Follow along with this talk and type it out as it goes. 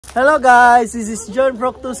Hello guys, this is Jon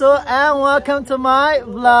Fructuoso and welcome to my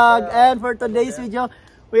vlog. And for today's video,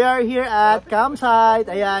 we are here at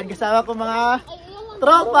campsite. Ayan, kasama ko mga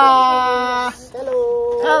tropa. Hello.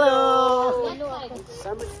 Hello.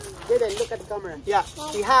 Look at the camera. Yeah,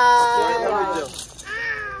 say hi.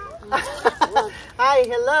 Hi,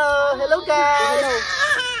 hello. Hello guys.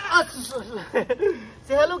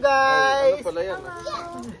 Say hello guys.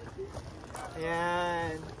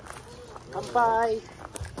 Ayan. Bye.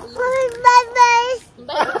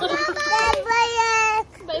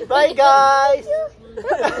 Bye guys.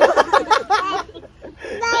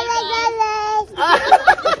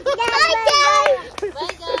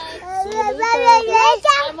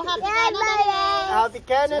 Happy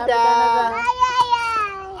Canada.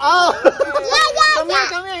 Oh.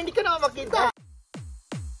 Come here, hindi ko na makita.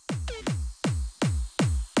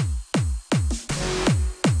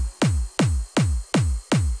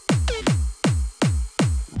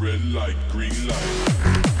 Red light, green light.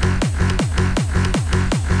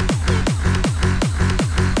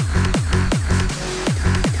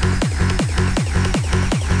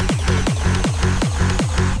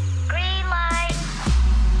 Green light.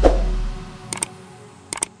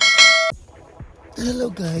 Hello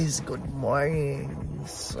guys, good morning.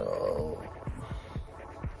 So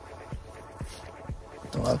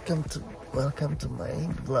welcome to my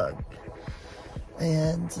vlog.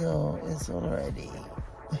 And so it's already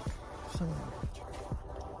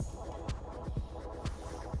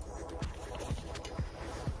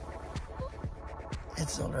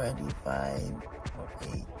it's already 5 or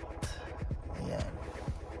 8. Ayan.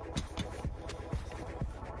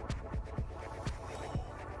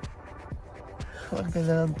 Ang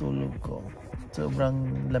ganda ng tulog ko.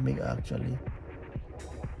 Sobrang lamig actually.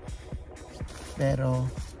 Pero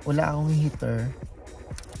wala akong heater.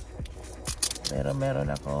 Pero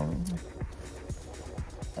meron akong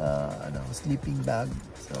sleeping bag.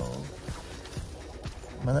 So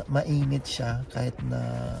mainit siya kahit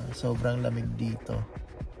na sobrang lamig dito.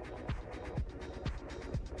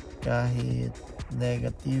 Kahit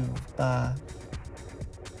negative pa.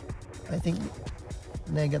 I think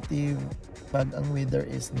negative pag ang weather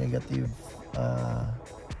is negative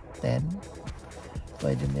 10.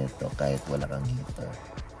 Pwede nito kahit wala kang heater.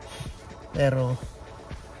 Pero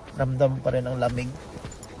ramdam pa rin ang lamig.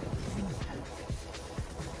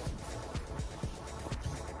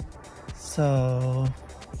 So,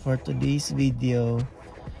 for today's video,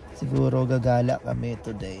 siguro gagala kami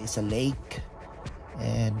today sa lake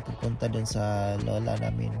and pupunta dun sa lola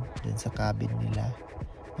namin, dun sa cabin nila,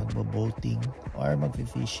 magbo-boating or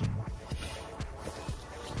magfi-fishing.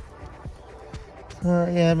 So,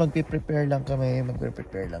 ayan, magpe-prepare lang kami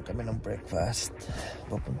ng breakfast.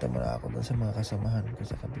 Pupunta muna ako dun sa mga kasamahan ko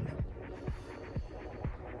sa kabila.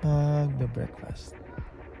 Magbe-breakfast.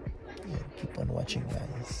 Yeah, keep on watching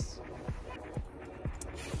guys.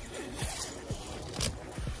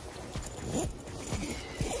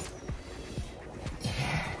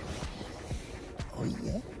 Oh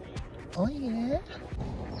yeah. Oh yeah.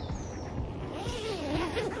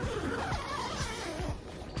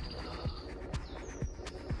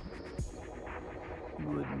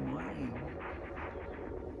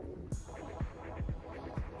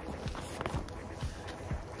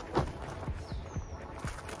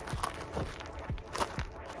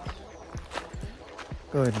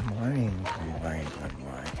 Good morning. Good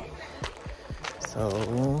morning. So,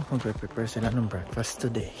 magpe-prepare sila ng breakfast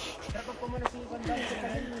today.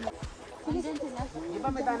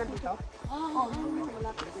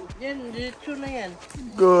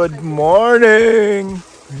 Good morning!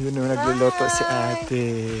 Yun yung nagluluto si ate.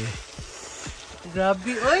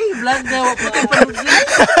 Grabe, oy, vlog daw ako kapag-vlog.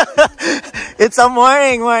 It's a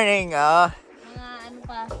morning. Mga ano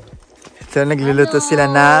pa? So, nagluluto sila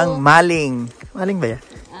ng maling. Maling ba yan?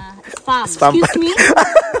 Spam. Spam. Excuse me?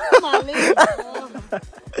 Maling.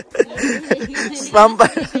 Spam pa.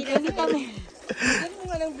 Hindi kami. Ano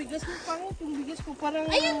nga lang bigas mo, pangit yung bigas ko parang...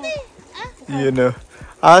 Ayun di. You know.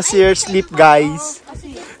 How's your sleep, guys?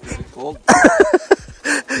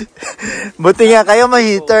 Buti nga kayo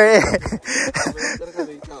ma-heater eh.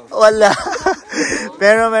 Wala.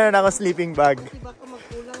 Pero meron ako sleeping bag. Baka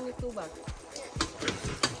magkulang nito ba?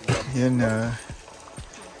 Yun na.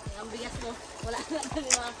 Ang bigas mo. Wala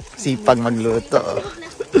na. Sipag magluto.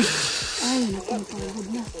 Ay, nakapagod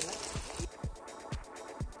na.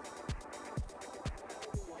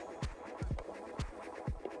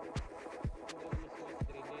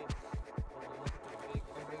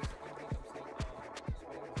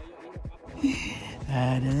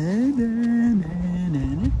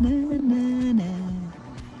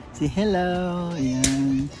 Say hello.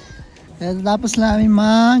 Ayan. And tapos namin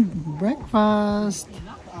mag-breakfast.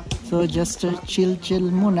 So just to chill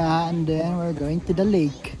muna and then we're going to the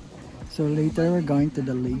lake. So later we're going to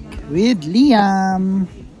the lake with Liam.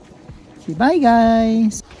 Say bye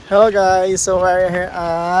guys! Hello guys! So we're here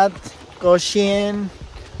at Cochin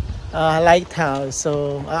Lighthouse.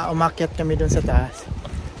 So umakyat kami dun sa taas.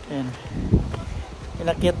 Ayan.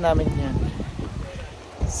 Inakyat namin yan.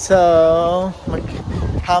 So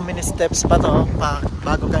how many steps pa to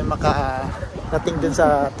bago kami makarating dun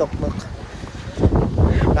sa Tokmok.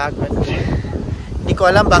 Pagod. Hindi ko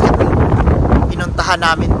alam bakit pinuntahan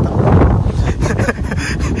namin to.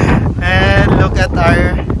 And look at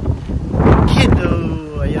our kiddo.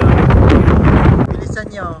 Ayun. Bilisan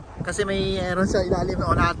nyo kasi may meron sa ilalim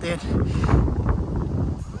o natin.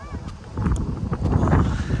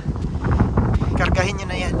 Kargahin nyo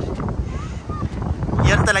na yan.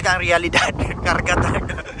 Yan talaga ang realidad. Karga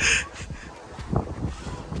talaga.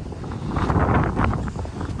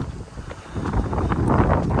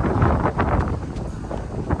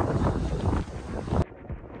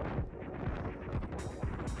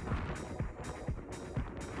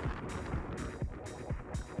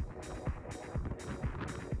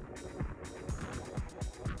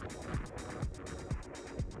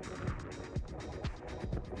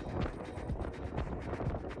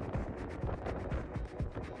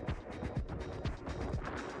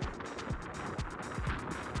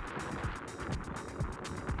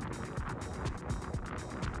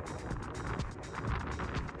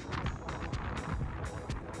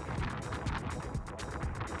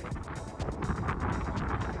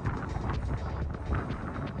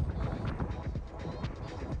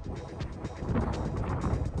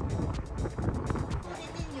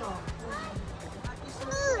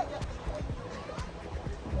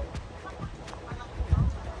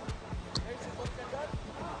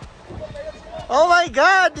 Oh my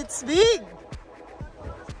God, it's big!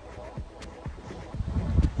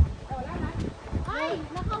 Ay,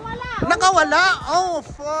 nakawala. Nakawala! Oh,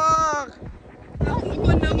 fuck!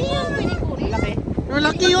 Hindi yung pinikunin. Yung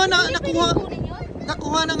laki yun,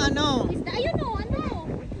 nakuha ng ano. Ayun o, ano?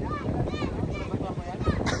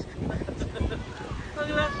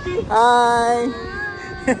 Hi!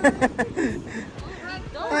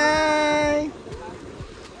 Hi!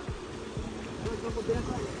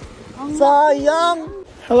 Sayang!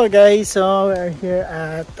 Hello guys, so we're here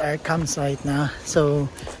at our campsite na. So,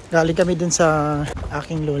 galing kami dun sa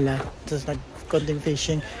aking lola. Tapos nag-konting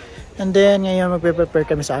fishing. And then, ngayon magpe-prepare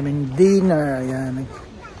kami sa aming dinner. Ayan,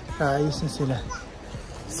 nag-ayos na sila.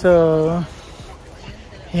 So,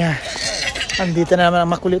 yeah. Andito na naman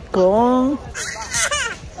ang makulit kong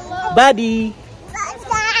buddy.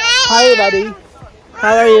 Hi buddy.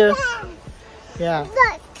 How are you? Yeah.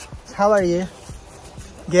 How are you?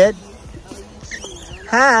 Good?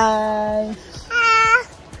 Hi.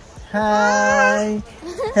 Hi.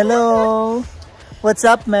 Hello. What's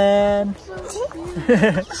up, man?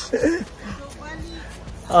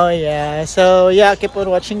 Oh yeah. So yeah, keep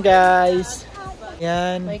on watching, guys.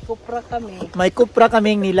 Yan. May kupra kami. May kupra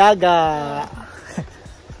kaming nilaga.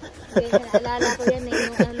 Naalala ko yan eh,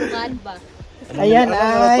 yung lugar ba? Ayan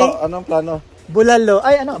ay. Anong plano? Bulalo.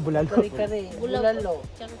 Ay, ano? Bulalo. Kare-kare. Bulalo.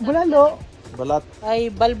 Bulalo. Balat.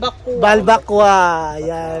 Ay, balbakwa. Balbakwa.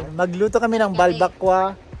 Ayan. Magluto kami ng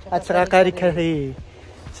balbakwa at saka kari-kari.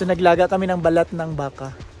 So naglaga kami ng balat ng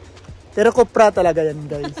baka. Pero kupra talaga yan,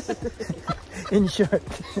 guys. In short.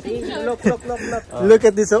 Look. Look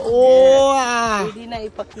at this. Oh! Hindi na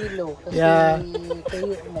ipakilo. Kasi Yeah.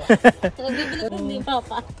 kayo na. Bibili ko ni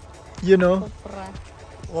Papa. You know? Kupra.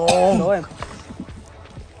 Oh.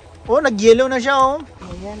 Oh, nag-yellow na siya, oh.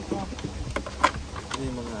 Ayan po.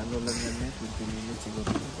 May mga ano lang yan eh. 20 minutes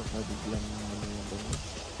siguro. Kapag biglang ano yung banyo.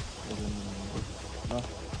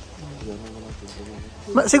 Gano'n mo lang 20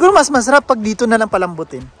 minutes. Siguro mas masarap pag dito na lang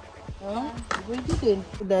palambutin. Pwede din.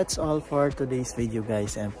 That's all for today's video,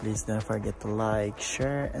 guys, and please don't forget to like,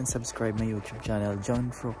 share, and subscribe my YouTube channel, Jon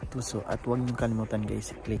Fructuoso, at huwag niyong kalimutan,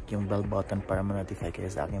 guys, i-click yung bell button para ma-notify kayo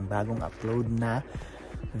sa aking bagong upload na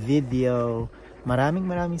video.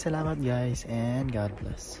 Maraming salamat, guys, and God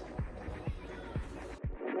bless.